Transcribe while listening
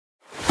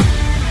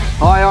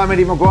Hi, I'm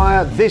Eddie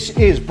Maguire. This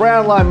is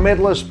Brownlow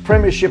medalist,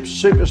 premiership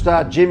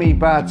superstar Jimmy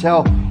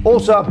Bartel,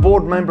 also a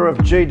board member of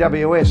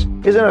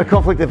GWS. Isn't it a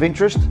conflict of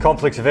interest?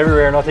 Conflicts of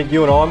everywhere, and I think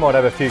you and I might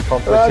have a few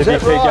conflicts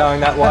if you keep going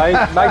that way.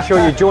 Make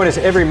sure you join us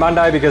every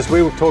Monday because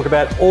we will talk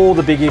about all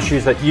the big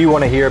issues that you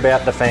want to hear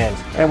about the fans.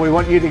 And we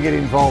want you to get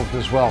involved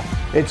as well.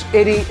 It's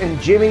Eddie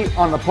and Jimmy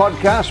on the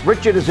podcast.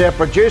 Richard is our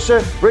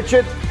producer.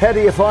 Richard, how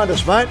do you find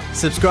us, mate?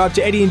 Subscribe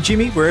to Eddie and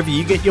Jimmy wherever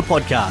you get your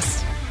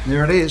podcasts.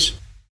 There it is.